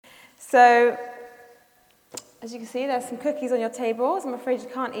So, as you can see, there's some cookies on your tables. I'm afraid you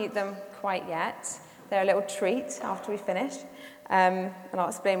can't eat them quite yet. They're a little treat after we finish, and I'll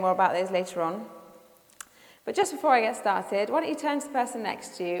explain more about those later on. But just before I get started, why don't you turn to the person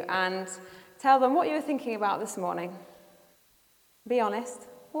next to you and tell them what you were thinking about this morning. Be honest.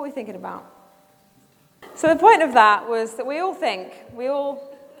 What were you thinking about? So the point of that was that we all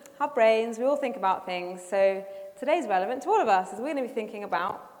have brains, we all think about things, so today's relevant to all of us, as we're going to be thinking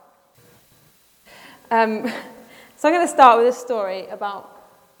about. So I'm going to start with a story about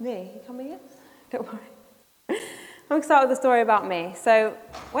me. You coming in? Don't worry. I'm going to start with a story about me. So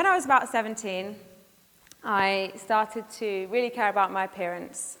when I was about 17, I started to really care about my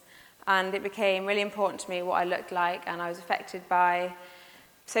appearance, and it became really important to me what I looked like, and I was affected by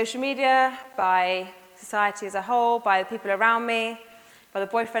social media, by society as a whole, by the people around me, by the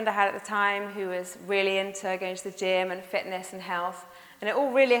boyfriend I had at the time who was really into going to the gym and fitness and health, and it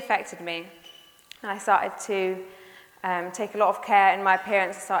all really affected me. And I started to take a lot of care in my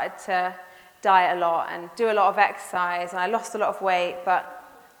appearance. I started to diet a lot and do a lot of exercise, and I lost a lot of weight, but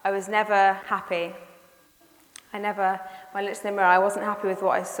I was never happy. When I looked in the mirror, I wasn't happy with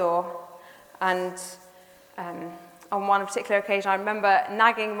what I saw. And on one particular occasion, I remember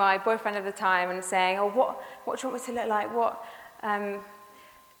nagging my boyfriend at the time and saying, "Oh, what do you want me to look like?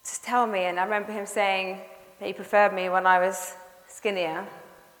 Just tell me." And I remember him saying that he preferred me when I was skinnier.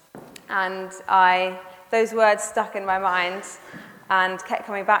 And those words stuck in my mind and kept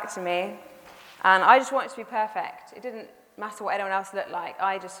coming back to me. And I just wanted to be perfect. It didn't matter what anyone else looked like.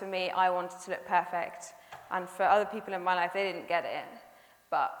 For me, I wanted to look perfect. And for other people in my life, they didn't get it.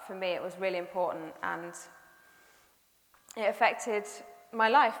 But for me, it was really important, and it affected my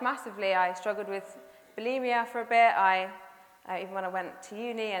life massively. I struggled with bulimia for a bit. Even when I went to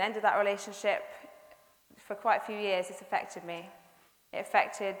uni and ended that relationship, for quite a few years, this affected me. It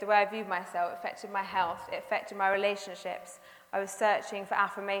affected the way I viewed myself. It affected my health. It affected my relationships. I was searching for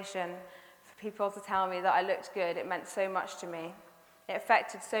affirmation, for people to tell me that I looked good. It meant so much to me. It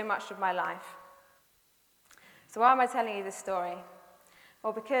affected so much of my life. So why am I telling you this story?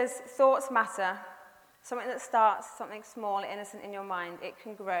 Well, because thoughts matter. Something that starts something small, innocent in your mind, it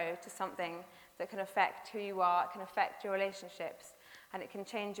can grow to something that can affect who you are, it can affect your relationships, and it can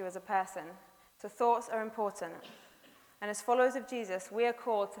change you as a person. So thoughts are important. And as followers of Jesus, we are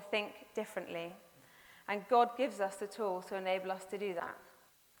called to think differently. And God gives us the tools to enable us to do that.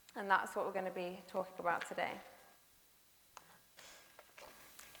 And that's what we're going to be talking about today.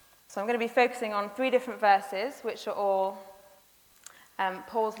 So I'm going to be focusing on 3 different verses, which are all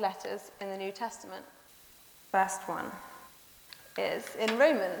Paul's letters in the New Testament. First one is in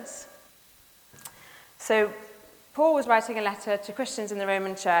Romans. So Paul was writing a letter to Christians in the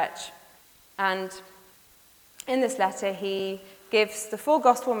Roman church, and in this letter he gives the full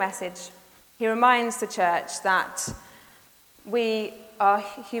gospel message. He reminds the church that we are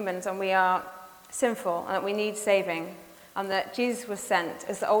humans and we are sinful and that we need saving, and that Jesus was sent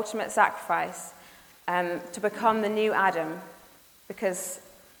as the ultimate sacrifice to become the new Adam, because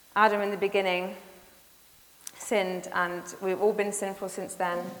Adam in the beginning sinned and we've all been sinful since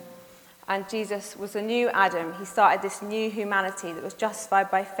then. And Jesus was a new Adam. He started this new humanity that was justified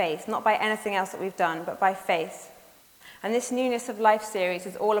by faith, not by anything else that we've done, but by faith. And this Newness of Life series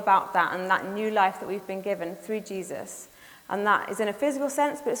is all about that, and that new life that we've been given through Jesus. And that is in a physical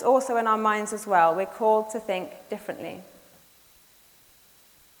sense, but it's also in our minds as well. We're called to think differently.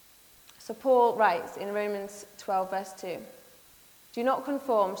 So Paul writes in Romans 12, verse 2, "Do not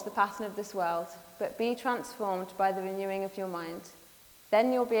conform to the pattern of this world, but be transformed by the renewing of your mind.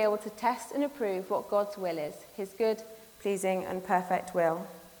 Then you'll be able to test and approve what God's will is, his good, pleasing, and perfect will."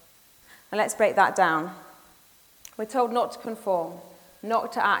 Now let's break that down. We're told not to conform,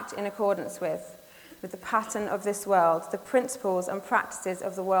 not to act in accordance with the pattern of this world, the principles and practices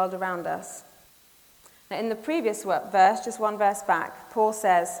of the world around us. Now in the previous verse, just one verse back, Paul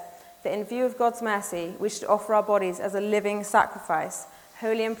says that in view of God's mercy, we should offer our bodies as a living sacrifice,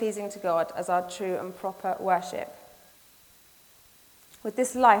 holy and pleasing to God, as our true and proper worship. With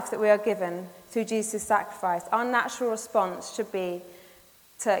this life that we are given through Jesus' sacrifice, our natural response should be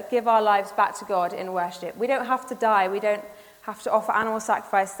to give our lives back to God in worship. We don't have to die. We don't have to offer animal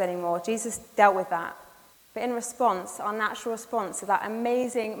sacrifices anymore. Jesus dealt with that. But in response, our natural response to that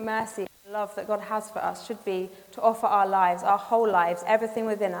amazing mercy and love that God has for us should be to offer our lives, our whole lives, everything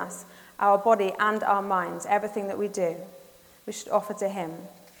within us, our body and our minds, everything that we do. We should offer to him.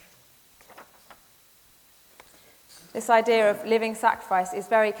 This idea of living sacrifice is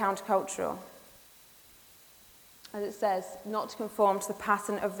very countercultural. As it says, not to conform to the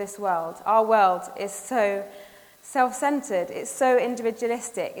pattern of this world. Our world is so self-centered. It's so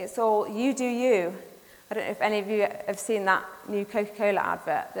individualistic. It's all you do you. I don't know if any of you have seen that new Coca-Cola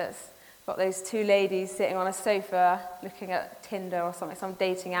advert that's got those two ladies sitting on a sofa looking at Tinder or something, some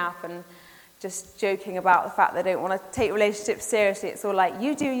dating app, and just joking about the fact they don't want to take relationships seriously. It's all like,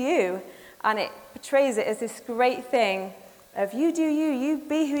 you do you. And it portrays it as this great thing of you do you, you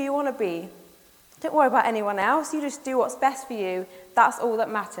be who you want to be. Don't worry about anyone else, you just do what's best for you. That's all that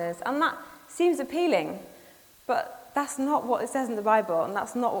matters. And that seems appealing, but that's not what it says in the Bible, and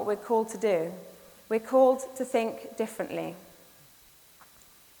that's not what we're called to do. We're called to think differently.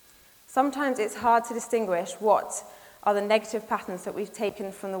 Sometimes it's hard to distinguish what are the negative patterns that we've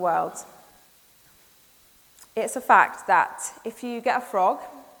taken from the world. It's a fact that if you get a frog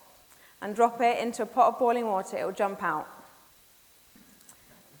and drop it into a pot of boiling water, it will jump out.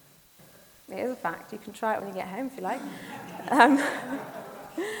 It is a fact. You can try it when you get home if you like.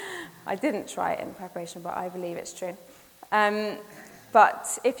 I didn't try it in preparation, but I believe it's true.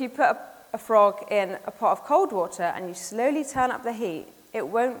 But if you put a frog in a pot of cold water and you slowly turn up the heat, it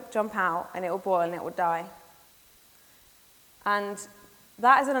won't jump out and it will boil and it will die. And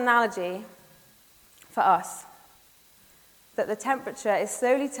that is an analogy for us, that the temperature is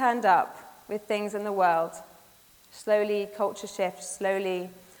slowly turned up with things in the world. Slowly culture shifts, slowly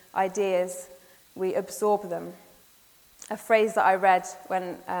ideas, we absorb them. A phrase that I read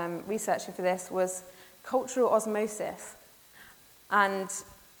when researching for this was cultural osmosis. And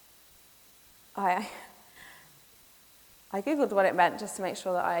I googled what it meant just to make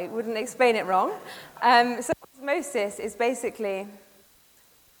sure that I wouldn't explain it wrong. So osmosis is basically,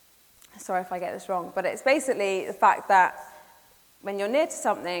 sorry if I get this wrong, but it's basically the fact that when you're near to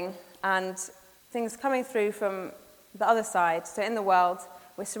something and things coming through from the other side, so in the world,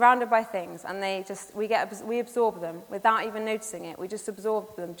 we're surrounded by things and we absorb them without even noticing it. We just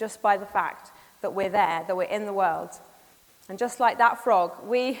absorb them just by the fact that we're there, that we're in the world. And just like that frog,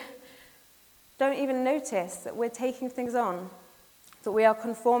 we don't even notice that we're taking things on, that we are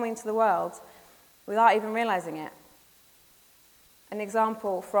conforming to the world without even realizing it. An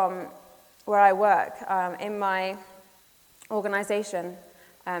example from where I work, in my organization,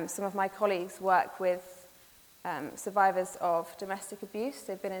 some of my colleagues work with survivors of domestic abuse.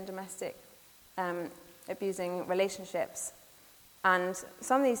 They've been in domestic abusing relationships. And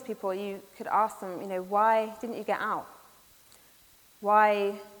some of these people, you could ask them, why didn't you get out?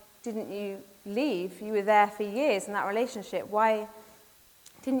 Why didn't you leave? You were there for years in that relationship. Why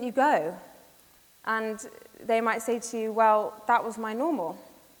didn't you go? And they might say to you, well, that was my normal.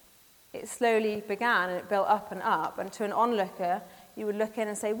 It slowly began and it built up. And to an onlooker, you would look in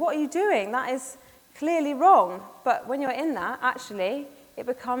and say, what are you doing? That is clearly wrong. But when you're in that, actually, it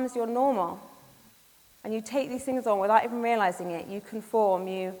becomes your normal. And you take these things on without even realizing it. You conform,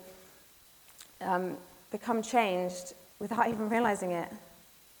 you become changed without even realizing it.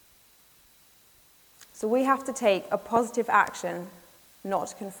 So we have to take a positive action,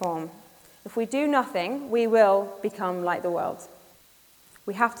 not conform. If we do nothing, we will become like the world.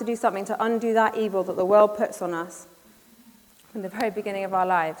 We have to do something to undo that evil that the world puts on us from the very beginning of our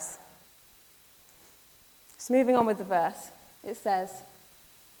lives. So moving on with the verse, it says,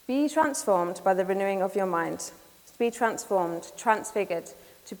 be transformed by the renewing of your mind. To be transformed, transfigured,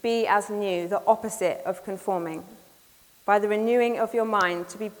 to be as new, the opposite of conforming. By the renewing of your mind,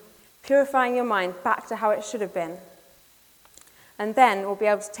 to be purifying your mind back to how it should have been. And then we'll be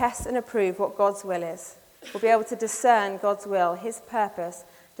able to test and approve what God's will is. We'll be able to discern God's will, his purpose,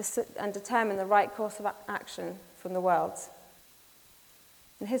 and determine the right course of action from the world.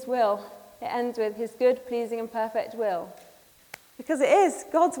 And his will, it ends with his good, pleasing, and perfect will. Because it is,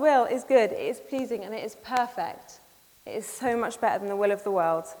 God's will is good, it is pleasing, and it is perfect. It is so much better than the will of the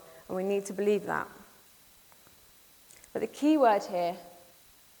world, and we need to believe that. But the key word here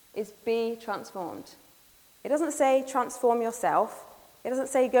is be transformed. It doesn't say transform yourself. It doesn't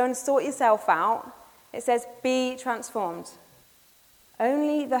say go and sort yourself out. It says be transformed.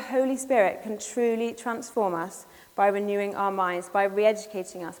 Only the Holy Spirit can truly transform us by renewing our minds, by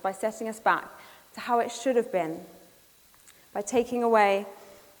re-educating us, by setting us back to how it should have been, by taking away,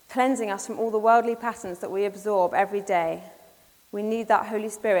 cleansing us from all the worldly patterns that we absorb every day. We need that Holy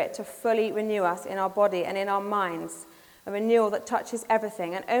Spirit to fully renew us in our body and in our minds, a renewal that touches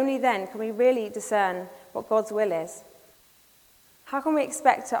everything, and only then can we really discern what God's will is. How can we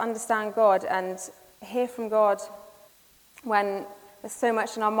expect to understand God and hear from God when there's so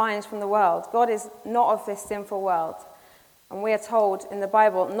much in our minds from the world? God is not of this sinful world, and we are told in the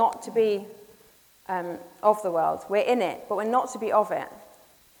Bible not to be of the world. We're in it, but we're not to be of it.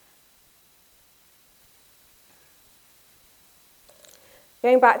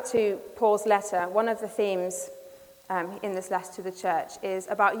 Going back to Paul's letter, one of the themes in this letter to the church is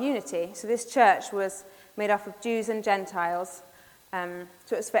about unity. So this church was made up of Jews and Gentiles, so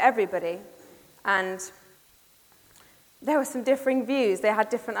it's for everybody. And there were some differing views. They had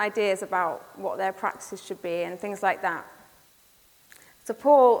different ideas about what their practices should be and things like that. So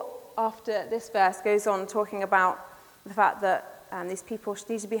Paul, after this verse, goes on talking about the fact that these people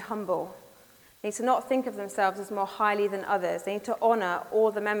need to be humble. They need to not think of themselves as more highly than others. They need to honour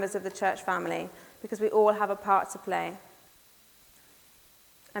all the members of the church family because we all have a part to play.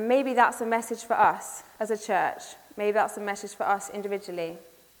 And maybe that's a message for us as a church. Maybe that's a message for us individually.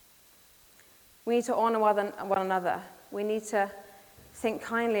 We need to honour one another. We need to think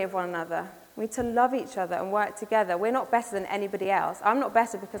kindly of one another. We need to love each other and work together. We're not better than anybody else. I'm not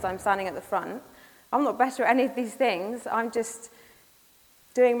better because I'm standing at the front. I'm not better at any of these things. I'm just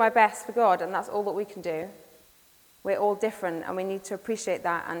doing my best for God, and that's all that we can do. We're all different, and we need to appreciate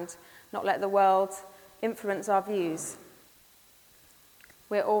that and not let the world influence our views.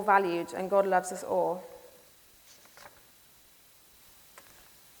 We're all valued, and God loves us all.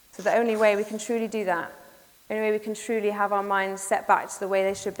 So the only way we can truly do that, the only way we can truly have our minds set back to the way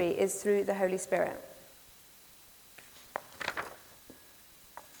they should be is through the Holy Spirit.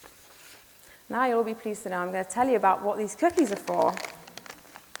 Now you'll all be pleased to know I'm going to tell you about what these cookies are for.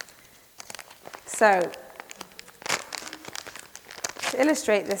 So, to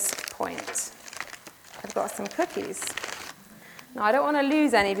illustrate this point, I've got some cookies. Now, I don't want to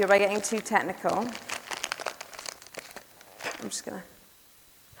lose any of you by getting too technical. I'm just going to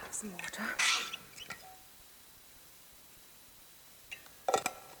have some water.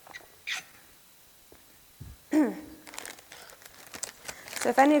 So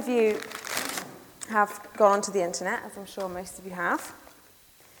if any of you have gone onto the internet, as I'm sure most of you have,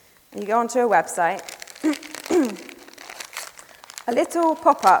 and you go onto a website, a little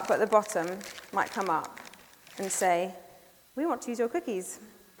pop-up at the bottom might come up and say, we want to use your cookies.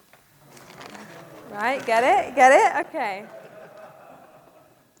 Right, get it? Get it? Okay.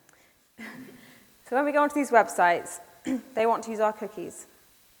 So when we go onto these websites, they want to use our cookies.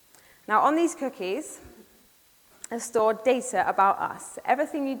 Now on these cookies are stored data about us.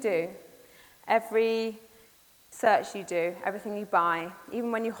 Everything you do, every search you do, everything you buy,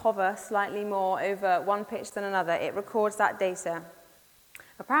 even when you hover slightly more over one pitch than another, it records that data.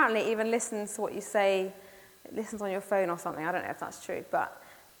 Apparently it even listens to what you say, it listens on your phone or something. I don't know if that's true, but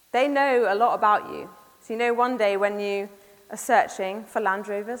they know a lot about you. So you know one day when you are searching for Land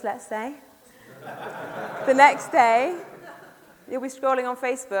Rovers, let's say, the next day you'll be scrolling on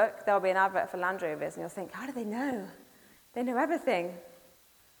Facebook, there'll be an advert for Land Rovers, and you'll think, how do they know? They know everything.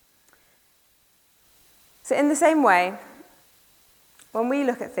 So in the same way, when we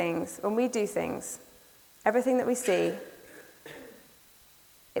look at things, when we do things, everything that we see,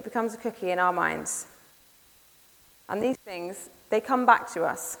 it becomes a cookie in our minds. And these things, they come back to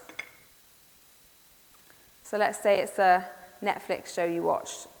us. So let's say it's a Netflix show you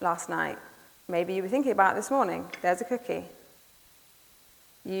watched last night. Maybe you were thinking about it this morning. There's a cookie.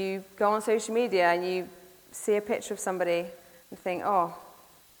 You go on social media and you see a picture of somebody and think, oh,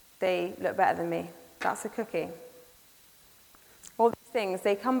 they look better than me. That's a cookie. All these things,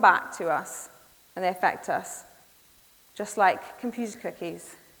 they come back to us and they affect us, just like computer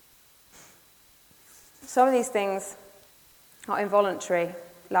cookies. Some of these things are involuntary,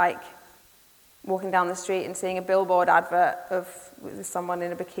 like walking down the street and seeing a billboard advert of someone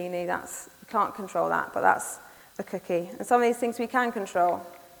in a bikini. We can't control that, but that's a cookie. And some of these things we can control,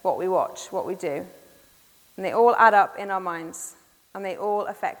 what we watch, what we do. And they all add up in our minds, and they all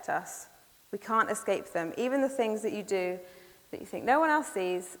affect us. We can't escape them. Even the things that you do that you think no one else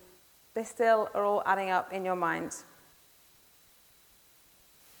sees, they still are all adding up in your mind.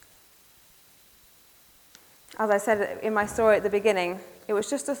 As I said in my story at the beginning, it was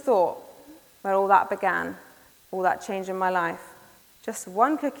just a thought where all that began, all that change in my life. Just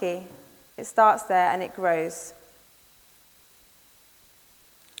one cookie. It starts there and it grows.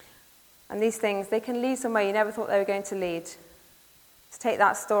 And these things, they can lead somewhere you never thought they were going to lead. Let's take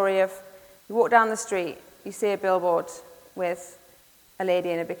that story of you walk down the street, you see a billboard with a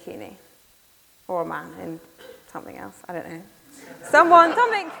lady in a bikini. Or a man in something else, I don't know.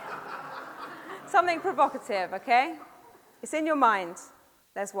 Something provocative, okay? It's in your mind.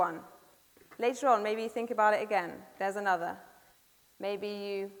 There's one. Later on, maybe you think about it again. There's another. Maybe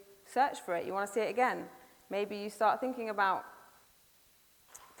you search for it. You want to see it again. Maybe you start thinking about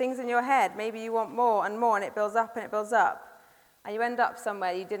things in your head. Maybe you want more, and it builds up and it builds up. And you end up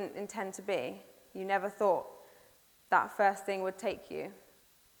somewhere you didn't intend to be. You never thought that first thing would take you.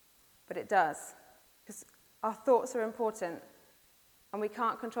 But it does. Because our thoughts are important. And we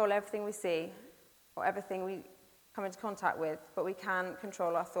can't control everything we see or everything we come into contact with, but we can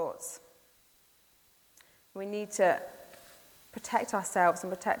control our thoughts. We need to protect ourselves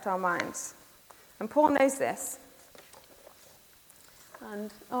and protect our minds. And Paul knows this.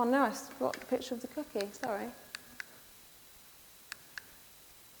 And, oh no, I brought the picture of the cookie, sorry.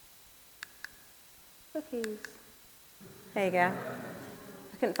 Cookies. There you go.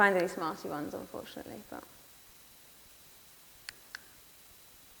 I couldn't find any smarty ones, unfortunately. But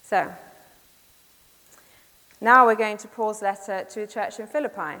so, now we're going to Paul's letter to the church in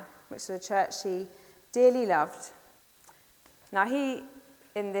Philippi, which is a church he dearly loved. Now he,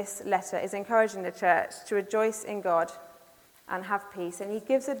 in this letter, is encouraging the church to rejoice in God and have peace, and he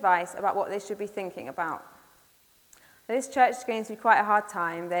gives advice about what they should be thinking about. This church is going through quite a hard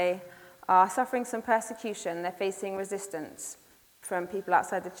time. They are suffering some persecution. They're facing resistance from people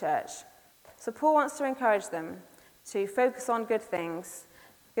outside the church. So Paul wants to encourage them to focus on good things.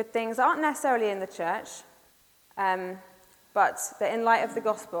 Good things aren't necessarily in the church, but that in light of the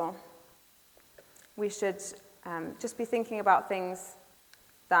gospel, we should just be thinking about things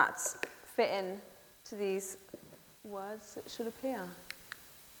that fit in to these words that should appear.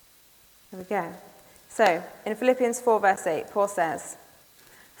 There we go. So, in Philippians 4 verse 8, Paul says,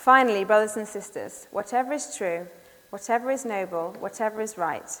 "Finally, brothers and sisters, whatever is true, whatever is noble, whatever is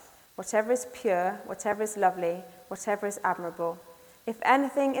right, whatever is pure, whatever is lovely, whatever is admirable, if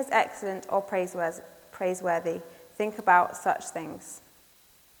anything is excellent or praiseworthy, think about such things."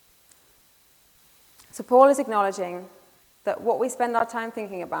 So Paul is acknowledging that what we spend our time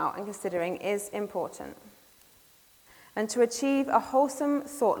thinking about and considering is important. And to achieve a wholesome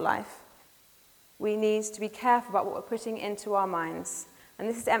thought life, we need to be careful about what we're putting into our minds. And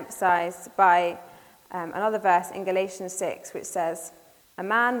this is emphasized by another verse in Galatians 6, which says, "A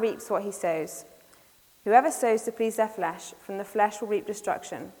man reaps what he sows. Whoever sows to please their flesh, from the flesh will reap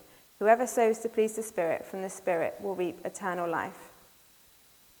destruction. Whoever sows to please the Spirit, from the Spirit will reap eternal life."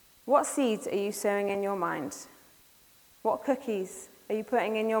 What seeds are you sowing in your mind? What cookies are you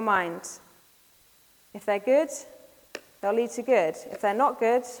putting in your mind? If they're good, they'll lead to good. If they're not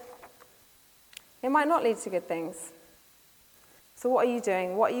good, it might not lead to good things. So what are you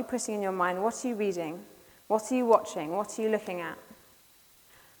doing? What are you putting in your mind? What are you reading? What are you watching? What are you looking at?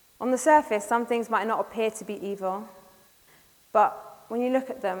 On the surface, some things might not appear to be evil, but when you look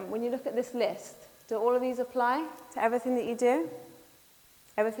at them, when you look at this list, do all of these apply to everything that you do?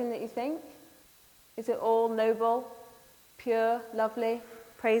 Everything that you think? Is it all noble, pure, lovely,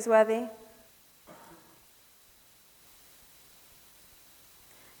 praiseworthy?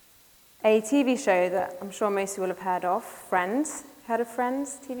 A TV show that I'm sure most of you will have heard of, Friends. Heard of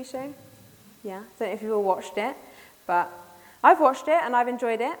Friends TV show? Yeah, don't know if you've all watched it, but I've watched it and I've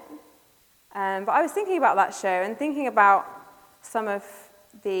enjoyed it. But I was thinking about that show and thinking about some of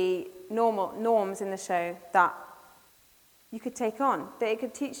the norms in the show that you could take on, that it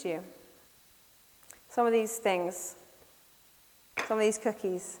could teach you. Some of these things, some of these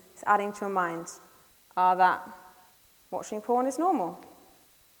cookies it's adding to your mind are that watching porn is normal.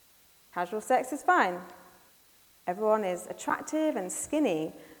 Casual sex is fine. Everyone is attractive and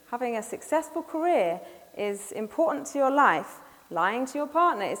skinny. Having a successful career is important to your life. Lying to your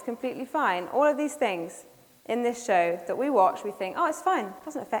partner is completely fine. All of these things in this show that we watch, we think, oh, it's fine. It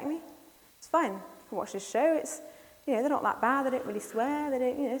doesn't affect me. It's fine. I can watch this show. It's, they're not that bad. They don't really swear. They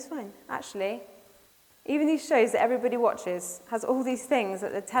don't, it's fine. Actually, even these shows that everybody watches has all these things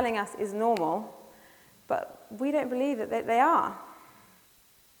that they're telling us is normal, but we don't believe that they are.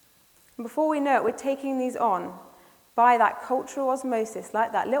 And before we know it, we're taking these on by that cultural osmosis,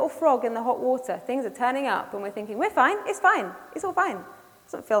 like that little frog in the hot water. Things are turning up and we're thinking, we're fine, it's all fine. It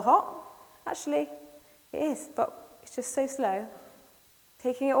doesn't feel hot. Actually, it is, but it's just so slow.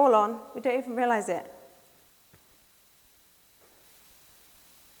 Taking it all on, we don't even realize it.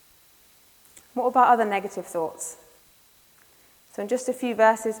 What about other negative thoughts? So in just a few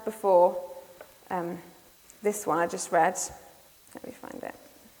verses before this one I just read, let me find it.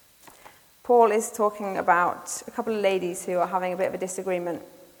 Paul is talking about a couple of ladies who are having a bit of a disagreement.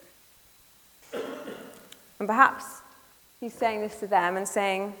 And perhaps he's saying this to them and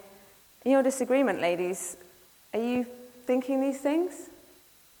saying, in your disagreement, ladies, are you thinking these things?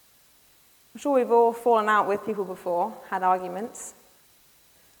 I'm sure we've all fallen out with people before, had arguments.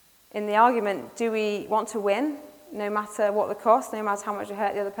 In the argument, do we want to win, no matter what the cost, no matter how much you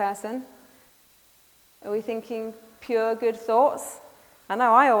hurt the other person? Are we thinking pure good thoughts? I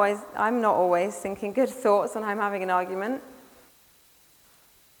know I'm not always thinking good thoughts when I'm having an argument.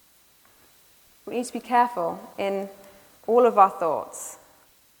 We need to be careful in all of our thoughts,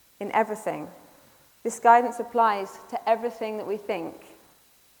 in everything. This guidance applies to everything that we think.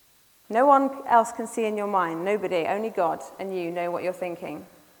 No one else can see in your mind. Nobody, only God and you know what you're thinking.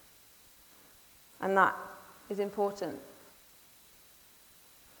 And that is important.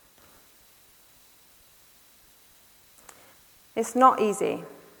 It's not easy.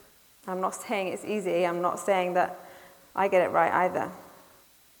 I'm not saying it's easy. I'm not saying that I get it right either.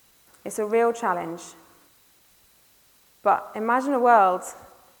 It's a real challenge. But imagine a world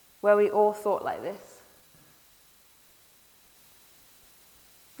where we all thought like this.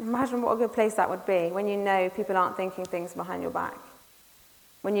 Imagine what a good place that would be when you know people aren't thinking things behind your back.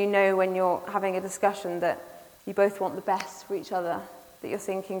 When you know when you're having a discussion that you both want the best for each other, that you're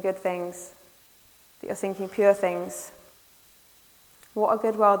thinking good things, that you're thinking pure things. What a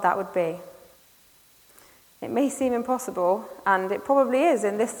good world that would be. It may seem impossible, and it probably is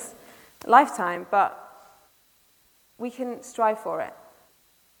in this lifetime, but we can strive for it.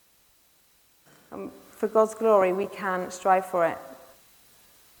 And for God's glory, we can strive for it.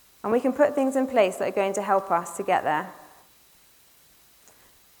 And we can put things in place that are going to help us to get there.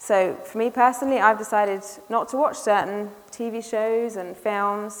 So, for me personally, I've decided not to watch certain TV shows and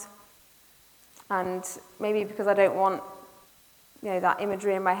films, and maybe because I don't want, that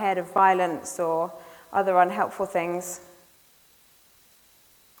imagery in my head of violence or other unhelpful things.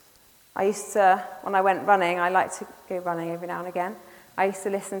 I used to, when I went running, I like to go running every now and again, I used to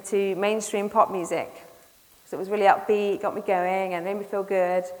listen to mainstream pop music. So it was really upbeat, got me going and made me feel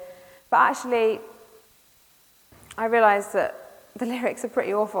good. But actually, I realised that the lyrics are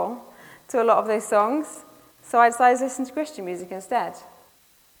pretty awful to a lot of those songs. So I decided to listen to Christian music instead.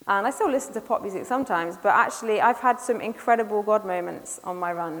 And I still listen to pop music sometimes, but actually I've had some incredible God moments on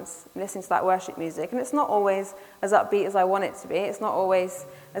my runs, listening to that worship music. And it's not always as upbeat as I want it to be. It's not always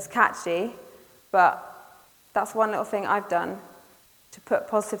as catchy, but that's one little thing I've done to put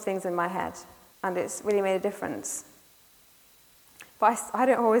positive things in my head. And it's really made a difference. But I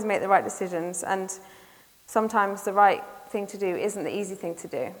don't always make the right decisions, and sometimes the right thing to do isn't the easy thing to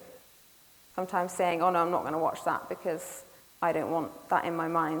do. Sometimes saying, oh no, I'm not going to watch that because I don't want that in my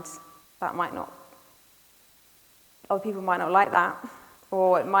mind. That might not, other people might not like that,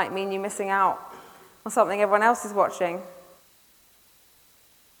 or it might mean you missing out on something everyone else is watching.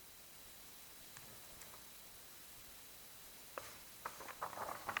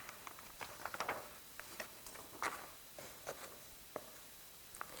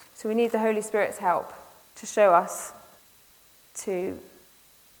 So we need the Holy Spirit's help to show us, to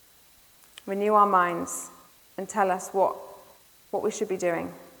renew our minds and tell us what we should be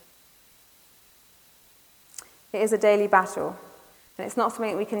doing. It is a daily battle, and it's not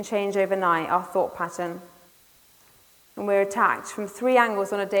something we can change overnight, our thought pattern. And we're attacked from 3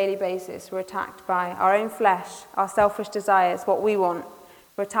 angles on a daily basis. We're attacked by our own flesh, our selfish desires, what we want.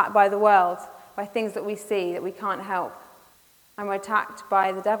 We're attacked by the world, by things that we see that we can't help. And we're attacked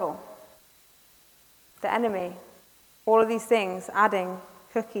by the devil, the enemy. All of these things, adding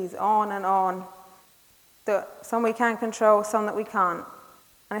cookies on and on. Some we can control, some that we can't.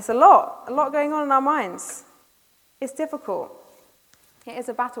 And it's a lot going on in our minds. It's difficult. It is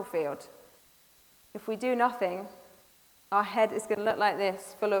a battlefield. If we do nothing, our head is going to look like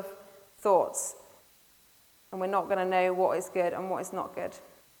this, full of thoughts. And we're not going to know what is good and what is not good.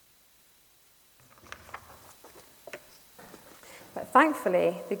 But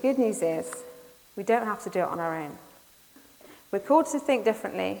thankfully, the good news is we don't have to do it on our own. We're called to think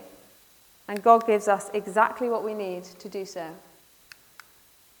differently, and God gives us exactly what we need to do so.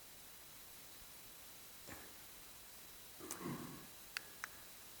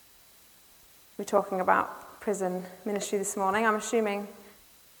 We're talking about prison ministry this morning. I'm assuming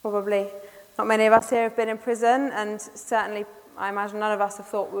probably not many of us here have been in prison, and certainly I imagine none of us have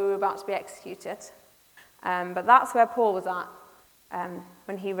thought we were about to be executed. But that's where Paul was at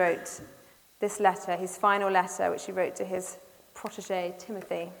when he wrote this letter, his final letter, which he wrote to his protege,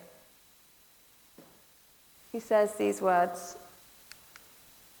 Timothy. He says these words.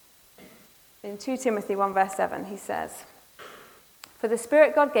 In 2 Timothy 1 verse 7, he says, "For the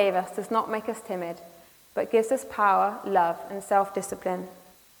Spirit God gave us does not make us timid, but gives us power, love, and self-discipline."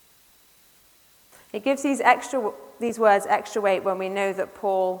 It gives these words extra weight when we know that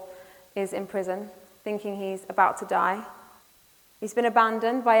Paul is in prison, thinking he's about to die. He's been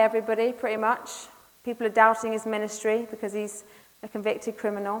abandoned by everybody, pretty much. People are doubting his ministry because he's a convicted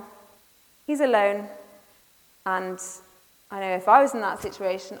criminal. He's alone, and I know if I was in that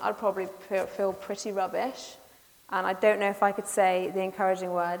situation, I'd probably feel pretty rubbish, and I don't know if I could say the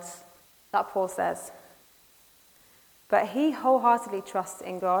encouraging words that Paul says. But he wholeheartedly trusts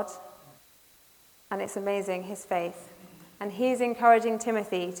in God, and it's amazing, his faith. And he's encouraging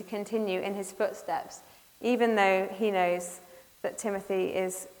Timothy to continue in his footsteps, even though he knows that Timothy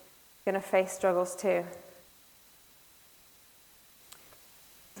is going to face struggles too.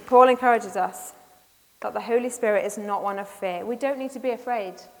 Paul encourages us that the Holy Spirit is not one of fear. We don't need to be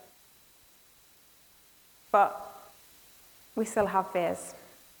afraid. But we still have fears.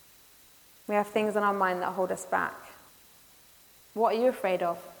 We have things in our mind that hold us back. What are you afraid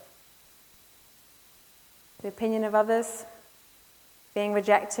of? The opinion of others? Being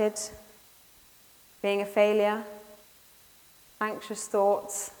rejected? Being a failure? Anxious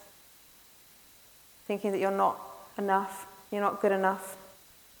thoughts? Thinking that you're not enough? You're not good enough?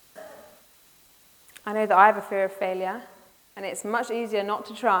 I know that I have a fear of failure, and it's much easier not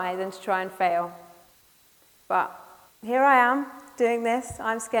to try than to try and fail. But here I am, doing this,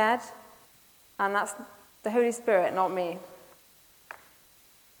 I'm scared, and that's the Holy Spirit, not me.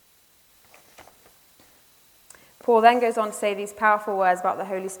 Paul then goes on to say these powerful words about the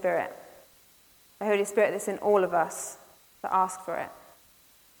Holy Spirit. The Holy Spirit that's in all of us that ask for it.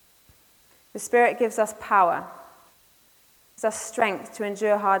 The Spirit gives us power. Gives us strength to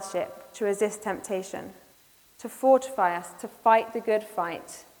endure hardship, to resist temptation, to fortify us, to fight the good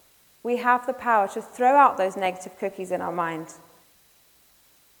fight. We have the power to throw out those negative cookies in our mind.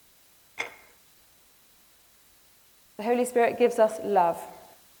 The Holy Spirit gives us love.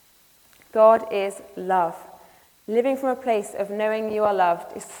 God is love. Living from a place of knowing you are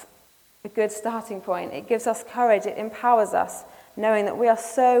loved is a good starting point. It gives us courage. It empowers us, knowing that we are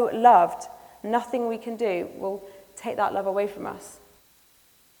so loved. Nothing we can do will take that love away from us.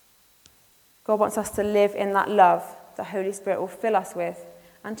 God wants us to live in that love the Holy Spirit will fill us with,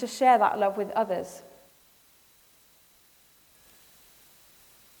 and to share that love with others.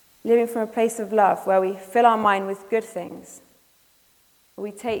 Living from a place of love where we fill our mind with good things.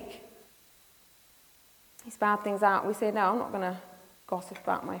 We take these bad things out. We say, no, I'm not going to gossip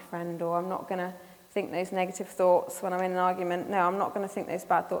about my friend, or I'm not going to think those negative thoughts when I'm in an argument. No, I'm not going to think those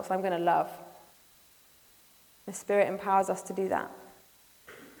bad thoughts. I'm going to love. The Spirit empowers us to do that.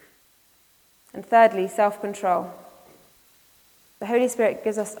 And thirdly, self-control. The Holy Spirit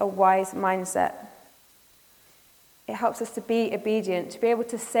gives us a wise mindset. It helps us to be obedient, to be able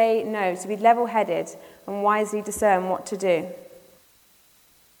to say no, to be level-headed and wisely discern what to do. It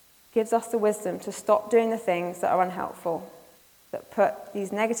gives us the wisdom to stop doing the things that are unhelpful, that put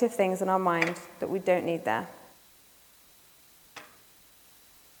these negative things in our mind that we don't need there.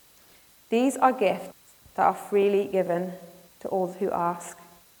 These are gifts that are freely given to all who ask.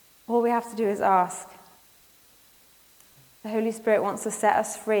 All we have to do is ask. The Holy Spirit wants to set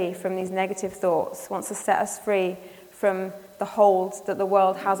us free from these negative thoughts, wants to set us free from the hold that the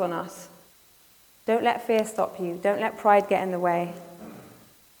world has on us. Don't let fear stop you. Don't let pride get in the way.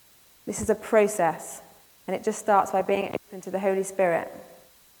 This is a process, and it just starts by being open to the Holy Spirit.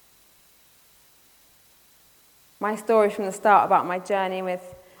 My story from the start about my journey with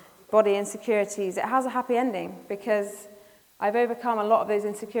body insecurities, it has a happy ending because I've overcome a lot of those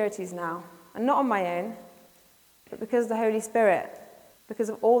insecurities now, and not on my own, but because of the Holy Spirit, because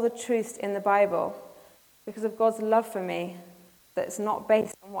of all the truths in the Bible, because of God's love for me that's not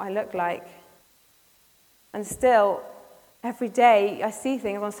based on what I look like. And still, every day I see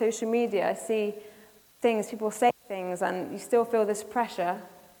things on social media, I see things, people say things, and you still feel this pressure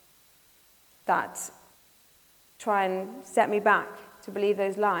that try and set me back to believe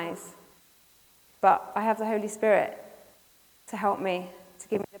those lies. But I have the Holy Spirit to help me, to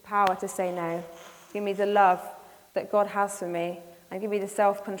give me the power to say no, to give me the love that God has for me, and give me the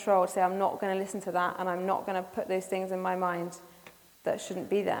self-control to say I'm not going to listen to that, and I'm not going to put those things in my mind that shouldn't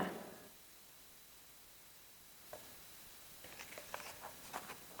be there.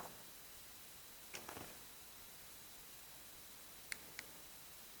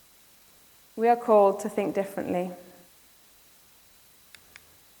 We are called to think differently.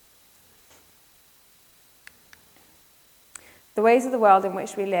 The ways of the world in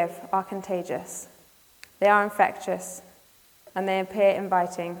which we live are contagious. They are infectious, and they appear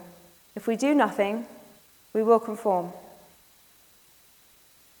inviting. If we do nothing, we will conform.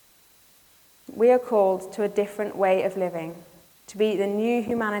 We are called to a different way of living, to be the new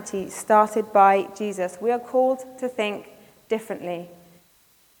humanity started by Jesus. We are called to think differently,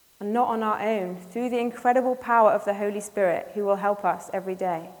 and not on our own, through the incredible power of the Holy Spirit who will help us every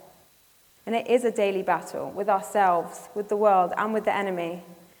day. And it is a daily battle with ourselves, with the world, and with the enemy.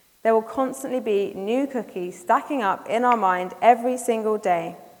 There will constantly be new cookies stacking up in our mind every single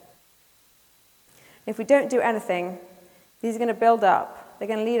day. If we don't do anything, these are going to build up. They're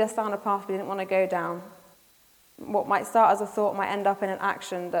going to lead us down a path we didn't want to go down. What might start as a thought might end up in an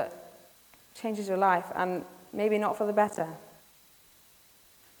action that changes your life, and maybe not for the better.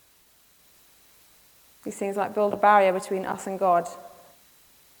 These things like build a barrier between us and God.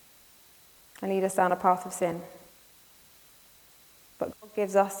 and lead us down a path of sin. But God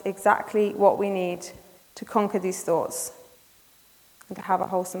gives us exactly what we need to conquer these thoughts and to have a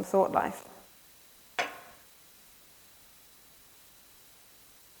wholesome thought life.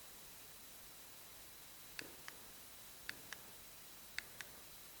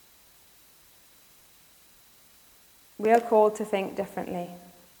 We are called to think differently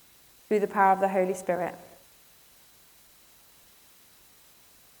through the power of the Holy Spirit.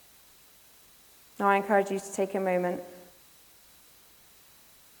 Now I encourage you to take a moment,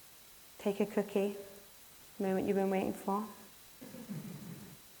 take a cookie, the moment you've been waiting for.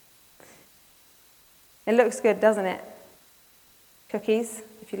 It looks good, doesn't it? Cookies,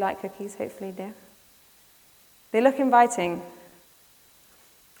 if you like cookies, hopefully you do. They look inviting,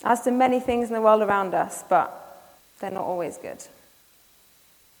 as do many things in the world around us, but they're not always good.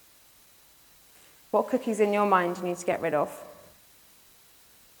 What cookies in your mind do you need to get rid of?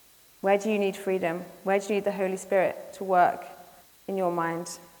 Where do you need freedom? Where do you need the Holy Spirit to work in your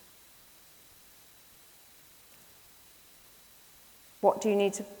mind? What do you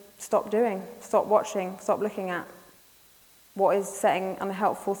need to stop doing, stop watching, stop looking at? What is setting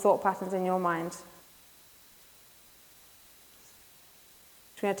unhelpful thought patterns in your mind?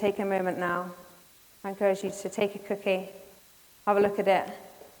 We're going to take a moment now. I encourage you to take a cookie, have a look at it,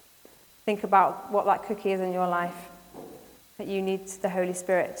 think about what that cookie is in your life that you need the Holy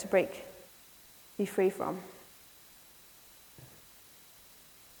Spirit to break you free from.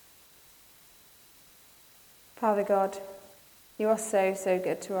 Father God, you are so, so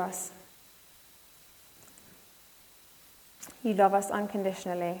good to us. You love us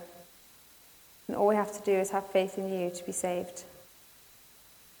unconditionally, and all we have to do is have faith in you to be saved.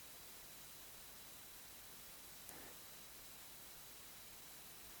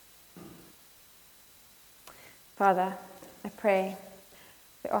 Father, I pray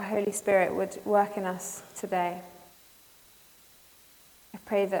that our Holy Spirit would work in us today. I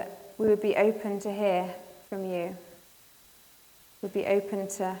pray that we would be open to hear from you. We'd be open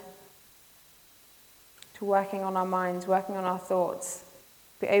to working on our minds, working on our thoughts.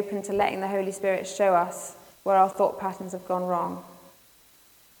 Be open to letting the Holy Spirit show us where our thought patterns have gone wrong,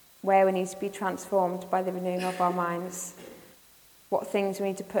 where we need to be transformed by the renewing of our minds, what things we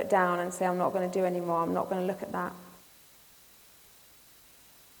need to put down and say, I'm not going to do anymore, I'm not going to look at that.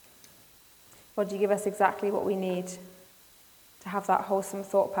 Lord, you give us exactly what we need to have that wholesome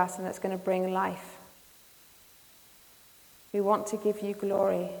thought pattern that's going to bring life. We want to give you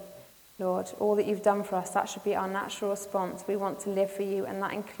glory, Lord. All that you've done for us, that should be our natural response. We want to live for you, and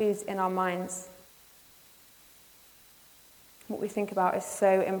that includes in our minds. What we think about is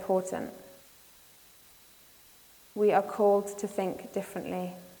so important. We are called to think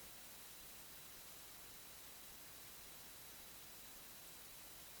differently.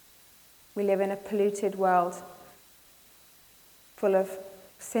 We live in a polluted world full of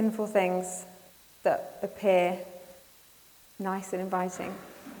sinful things that appear nice and inviting.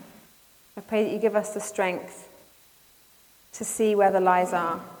 I pray that you give us the strength to see where the lies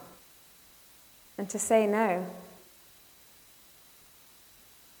are and to say no.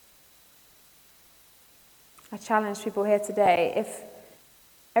 I challenge people here today, if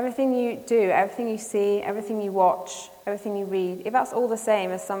everything you do, everything you see, everything you watch, everything you read, if that's all the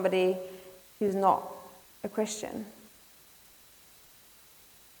same as somebody who's not a Christian,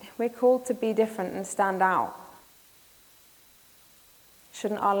 we're called to be different and stand out.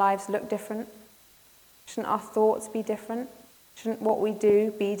 Shouldn't our lives look different? Shouldn't our thoughts be different? Shouldn't what we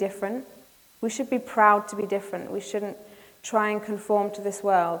do be different? We should be proud to be different. We shouldn't try and conform to this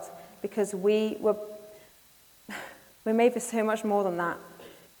world, because we're made for so much more than that.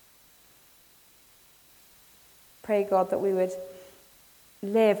 Pray, God, that we would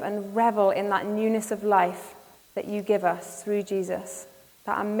live and revel in that newness of life that you give us through Jesus.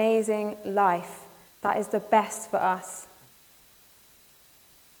 That amazing life that is the best for us.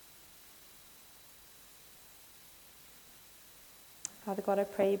 Father God, I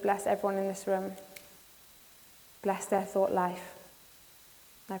pray you bless everyone in this room. Bless their thought life.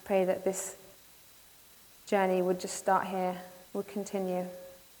 I pray that this journey would just start here, would continue.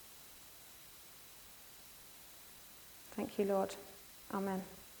 Thank you, Lord. Amen.